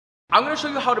I'm going to show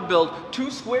you how to build 2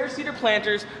 square cedar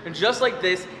planters just like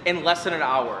this in less than an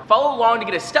hour. Follow along to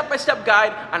get a step-by-step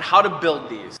guide on how to build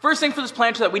these. First thing for this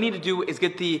planter that we need to do is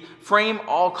get the frame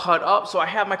all cut up. So I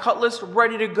have my cut list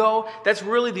ready to go. That's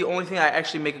really the only thing I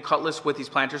actually make a cut list with these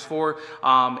planters for,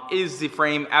 is the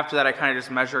frame. After that I kind of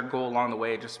just measure, go along the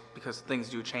way, just because things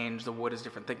do change. The wood is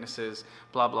different thicknesses,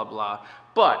 blah, blah, blah.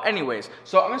 But anyways,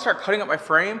 so I'm going to start cutting up my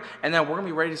frame and then we're going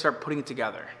to be ready to start putting it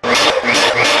together.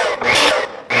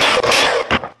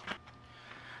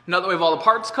 Now that we have all the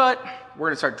parts cut, we're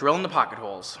going to start drilling the pocket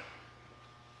holes.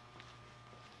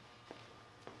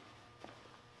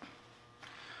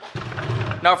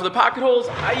 Now for the pocket holes,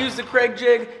 I use the Craig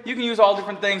jig. You can use all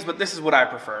different things, but this is what I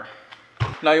prefer.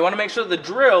 Now you want to make sure the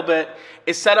drill bit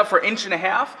is set up for 1.5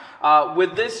 inches.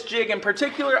 With this jig in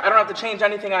particular, I don't have to change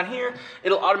anything on here.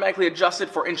 It'll automatically adjust it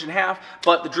for 1.5 inches,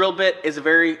 but the drill bit is a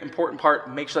very important part.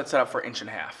 Make sure that's set up for 1.5 inches.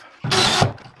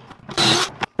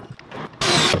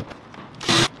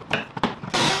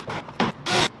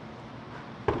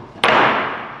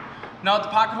 Now that the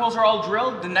pocket holes are all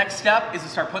drilled, the next step is to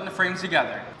start putting the frames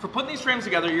together. For putting these frames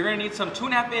together, you're going to need some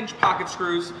 2.5-inch pocket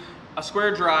screws, a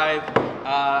square drive.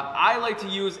 I like to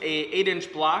use a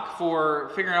 8-inch block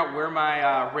for figuring out where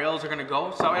my rails are going to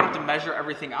go, so I don't have to measure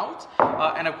everything out,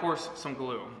 and of course some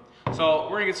glue. So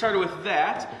we're going to get started with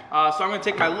that. So I'm going to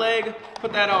take my leg,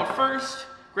 put that out first,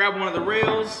 grab one of the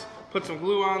rails, put some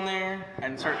glue on there,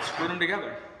 and start screwing them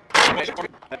together.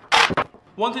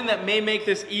 One thing that may make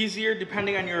this easier,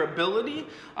 depending on your ability,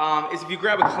 is if you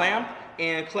grab a clamp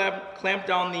and clamp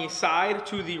down the side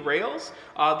to the rails.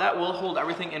 That will hold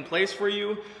everything in place for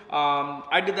you.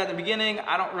 I did that in the beginning.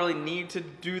 I don't really need to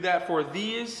do that for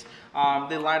these.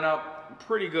 They line up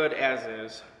pretty good as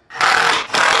is.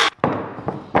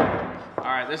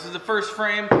 Alright, this is the first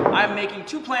frame. I'm making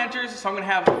 2 planters, so I'm going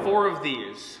to have 4 of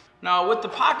these. Now with the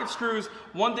pocket screws,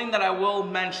 one thing that I will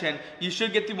mention, you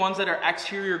should get the ones that are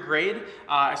exterior grade,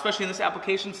 especially in this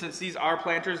application since these are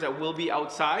planters that will be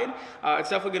outside.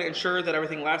 It's definitely going to ensure that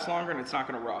everything lasts longer and it's not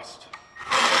going to rust.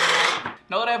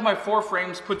 Now that I have my 4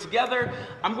 frames put together,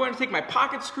 I'm going to take my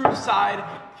pocket screw side,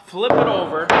 flip it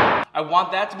over. I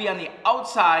want that to be on the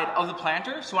outside of the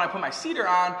planter, so when I put my cedar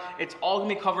on, it's all going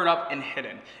to be covered up and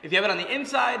hidden. If you have it on the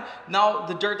inside, now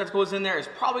the dirt that goes in there is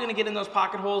probably going to get in those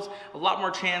pocket holes. A lot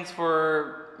more chance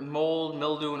for mold,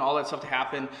 mildew, and all that stuff to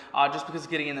happen, just because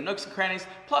it's getting in the nooks and crannies.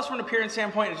 Plus, from an appearance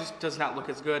standpoint, it just does not look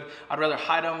as good. I'd rather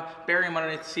hide them, bury them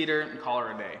underneath the cedar, and call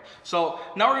it a day. So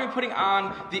now we're going to be putting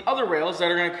on the other rails that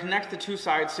are going to connect the 2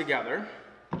 sides together.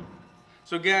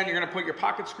 So again, you're going to put your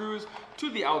pocket screws to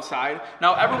the outside.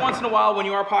 Now every once in a while when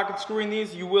you are pocket screwing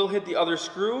these, you will hit the other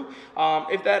screw.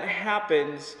 If that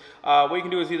happens, what you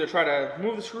can do is either try to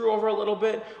move the screw over a little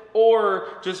bit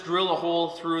or just drill a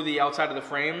hole through the outside of the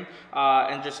frame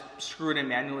and just screw it in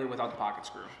manually without the pocket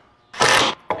screw.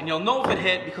 And you'll know if it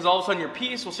hit because all of a sudden your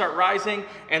piece will start rising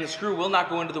and the screw will not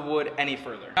go into the wood any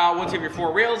further. Now once you have your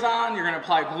 4 rails on, you're going to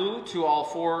apply glue to all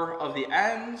 4 of the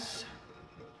ends.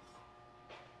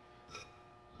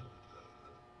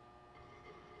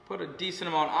 Put a decent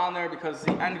amount on there because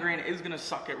the end grain is going to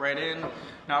suck it right in.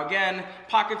 Now again,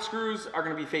 pocket screws are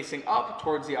going to be facing up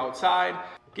towards the outside.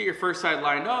 Get your first side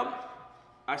lined up.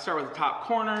 I start with the top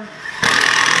corner.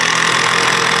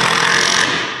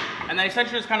 And then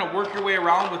essentially just kind of work your way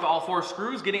around with all 4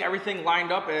 screws, getting everything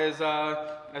lined up as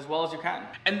well as you can.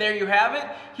 And there you have it.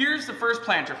 Here's the first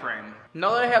planter frame.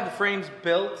 Now that I have the frames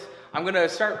built, I'm going to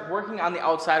start working on the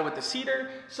outside with the cedar.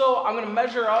 So I'm going to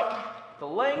measure up the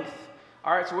length.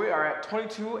 All right, so we are at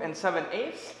 22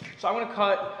 7/8. So I'm going to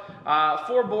cut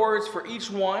 4 boards for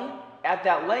each one at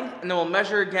that length, and then we'll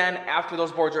measure again after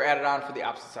those boards are added on for the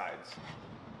opposite sides.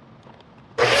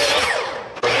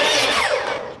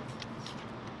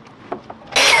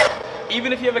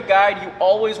 Even if you have a guide, you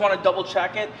always want to double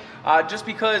check it, just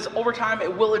because over time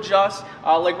it will adjust.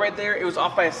 Like right there, it was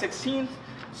off by a 1/16.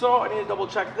 So I need to double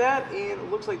check that, and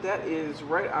it looks like that is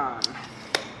right on.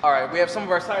 All right, we have some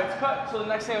of our sides cut, so the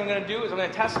next thing I'm going to do is I'm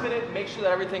going to test fit it, make sure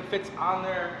that everything fits on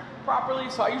there properly.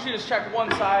 So I usually just check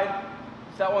one side.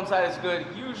 If that one side is good,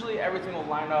 usually everything will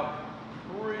line up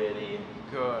pretty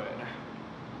good.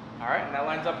 All right, and that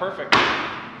lines up perfect.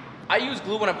 I use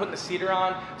glue when I'm putting the cedar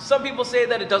on. Some people say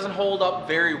that it doesn't hold up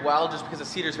very well just because the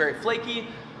cedar is very flaky.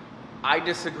 I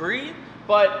disagree,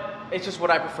 but it's just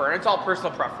what I prefer, and it's all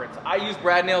personal preference. I use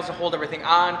brad nails to hold everything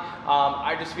on.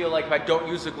 I just feel like if I don't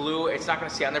use the glue, it's not gonna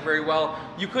stay on there very well.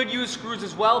 You could use screws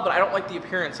as well, but I don't like the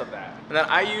appearance of that. And then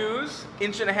I use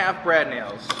 1.5 inch brad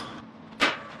nails.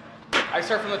 I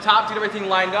start from the top to get everything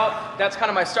lined up. That's kind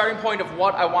of my starting point of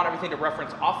what I want everything to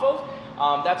reference off of.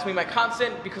 That's gonna be my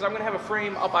constant because I'm gonna have a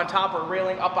frame up on top or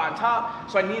railing up on top,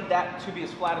 so I need that to be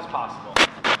as flat as possible.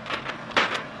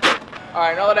 All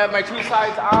right, now that I have my two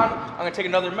sides on, I'm gonna take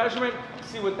another measurement,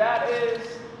 see what that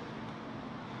is.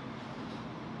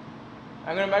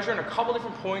 I'm gonna measure in a couple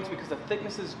different points because the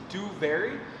thicknesses do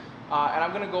vary. And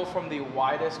I'm gonna go from the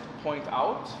widest point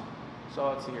out. So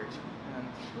let's see here, 2 and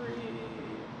 3,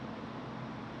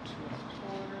 2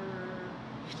 1/4.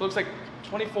 So it looks like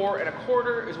 24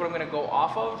 1/4 is what I'm gonna go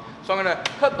off of. So I'm gonna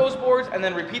cut those boards and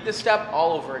then repeat this step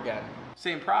all over again.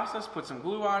 Same process, put some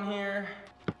glue on here.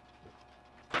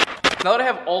 Now that I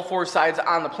have all 4 sides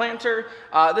on the planter,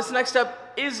 this next step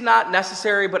is not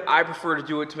necessary, but I prefer to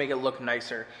do it to make it look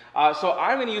nicer. So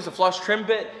I'm gonna use a flush trim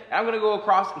bit, and I'm gonna go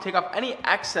across and take off any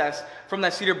excess from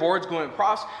that cedar boards going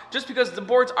across, just because the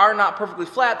boards are not perfectly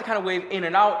flat, they kind of wave in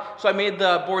and out. So I made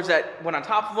the boards that went on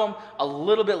top of them a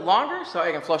little bit longer so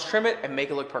I can flush trim it and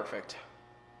make it look perfect.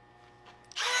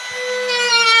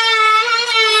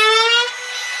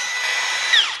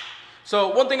 So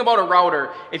one thing about a router,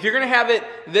 if you're gonna have it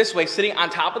this way, sitting on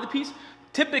top of the piece,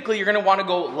 typically you're gonna wanna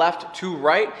go left to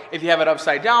right. If you have it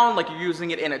upside down, like you're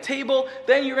using it in a table,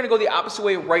 then you're gonna go the opposite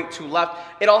way, right to left.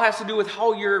 It all has to do with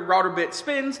how your router bit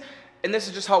spins, and this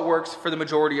is just how it works for the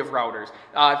majority of routers.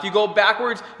 If you go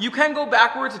backwards, you can go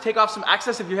backwards to take off some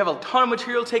excess if you have a ton of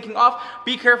material taking off.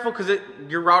 Be careful because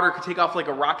your router could take off like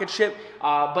a rocket ship.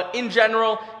 But in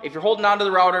general, if you're holding onto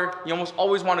the router, you almost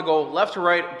always want to go left to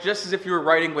right, just as if you were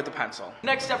writing with a pencil.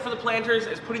 Next step for the planters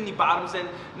is putting the bottoms in.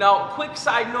 Now, quick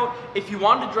side note, if you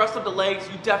wanted to dress up the legs,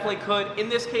 you definitely could. In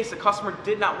this case, the customer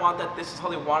did not want that. This is how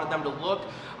they wanted them to look.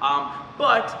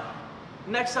 But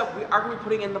next up, we are going to be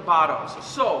putting in the bottoms.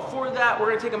 So for that, we're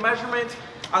going to take a measurement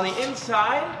on the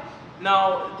inside.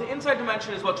 Now, the inside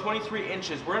dimension is about 23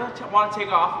 inches. We're going to want to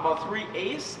take off about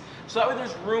 3/8, so that way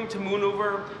there's room to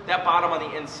maneuver that bottom on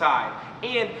the inside.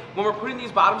 And when we're putting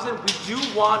these bottoms in, we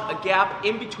do want a gap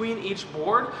in between each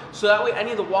board, so that way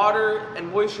any of the water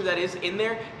and moisture that is in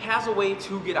there has a way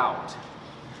to get out.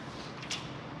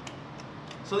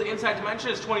 So the inside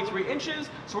dimension is 23 inches,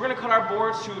 so we're going to cut our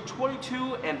boards to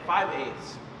 22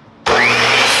 5/8.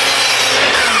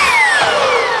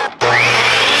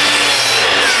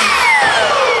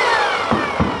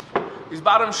 These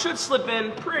bottoms should slip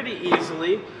in pretty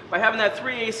easily. By having that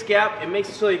 3/8 gap, it makes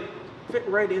it so they fit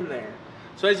right in there.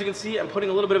 So as you can see, I'm putting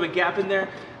a little bit of a gap in there.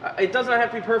 It does not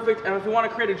have to be perfect, and if you want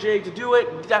to create a jig to do it,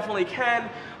 you definitely can.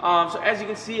 So as you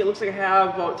can see, it looks like I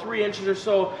have about 3 inches or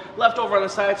so left over on the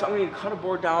side, so I'm going to cut a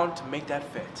board down to make that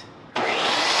fit.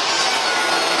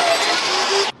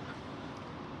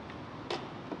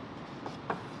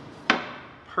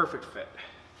 Perfect fit.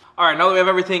 All right, now that we have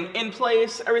everything in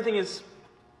place, everything is,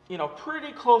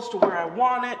 pretty close to where I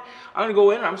want it. I'm gonna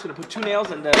go in and I'm just gonna put 2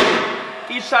 nails into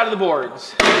each side of the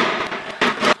boards.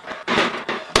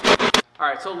 All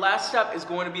right, so last step is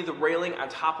going to be the railing on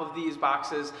top of these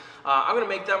boxes. I'm gonna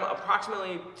make them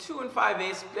approximately 2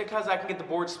 5/8 because I can get the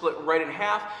board split right in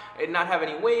half and not have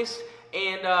any waste.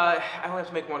 And I only have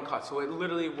to make 1 cut, so it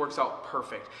literally works out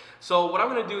perfect. So what I'm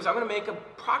gonna do is I'm gonna make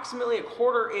approximately a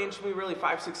 1/4 inch, maybe really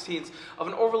 5/16 of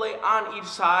an overlay on each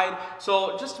side.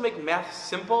 So just to make math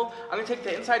simple, I'm gonna take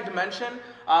the inside dimension,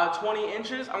 20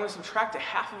 inches. I'm gonna subtract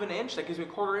 1/2 inch, that gives me a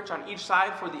 1/4 inch on each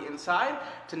side for the inside,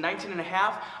 to 19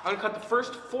 1/2. I'm gonna cut the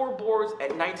first 4 boards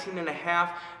at 19 1/2,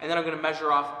 and then I'm gonna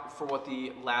measure off for what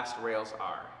the last rails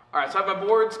are. All right, so I have my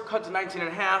boards cut to 19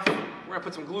 1/2. We're gonna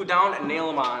put some glue down and nail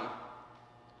them on.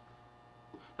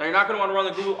 Now you're not going to want to run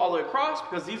the glue all the way across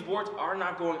because these boards are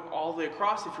not going all the way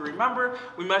across. If you remember,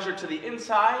 we measured to the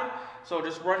inside, so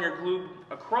just run your glue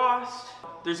across.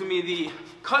 There's going to be the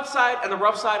cut side and the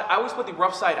rough side. I always put the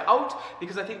rough side out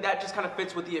because I think that just kind of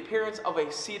fits with the appearance of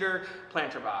a cedar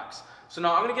planter box. So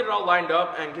now I'm going to get it all lined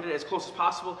up and get it as close as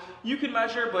possible. You can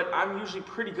measure, but I'm usually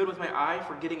pretty good with my eye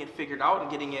for getting it figured out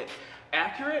and getting it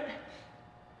accurate.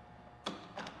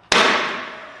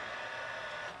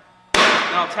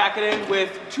 Now I'll tack it in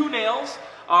with 2 nails.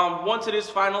 Once it is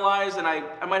finalized, and I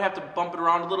might have to bump it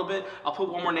around a little bit, I'll put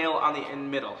 1 more nail on the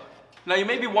middle. Now you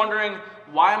may be wondering,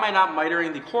 why am I not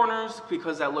mitering the corners?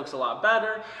 Because that looks a lot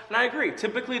better. And I agree,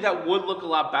 typically that would look a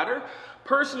lot better.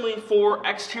 Personally, for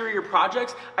exterior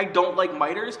projects, I don't like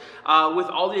miters. With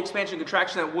all the expansion and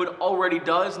contraction that wood already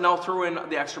does, now throw in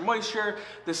the extra moisture,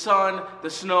 the sun, the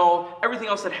snow, everything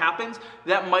else that happens,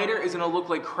 that miter is gonna look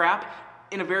like crap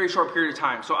in a very short period of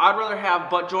time. So I'd rather have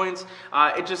butt joints.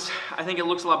 I think it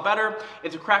looks a lot better.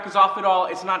 If the crack is off at all,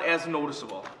 it's not as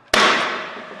noticeable.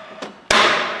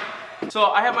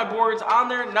 So I have my boards on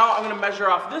there. Now I'm gonna measure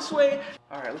off this way.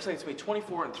 All right, looks like it's gonna be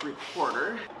 24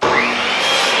 3/4.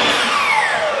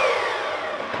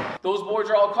 Those boards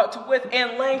are all cut to width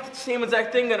and length, same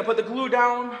exact thing. Gonna put the glue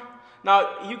down.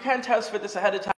 Now, you can test fit this ahead of time.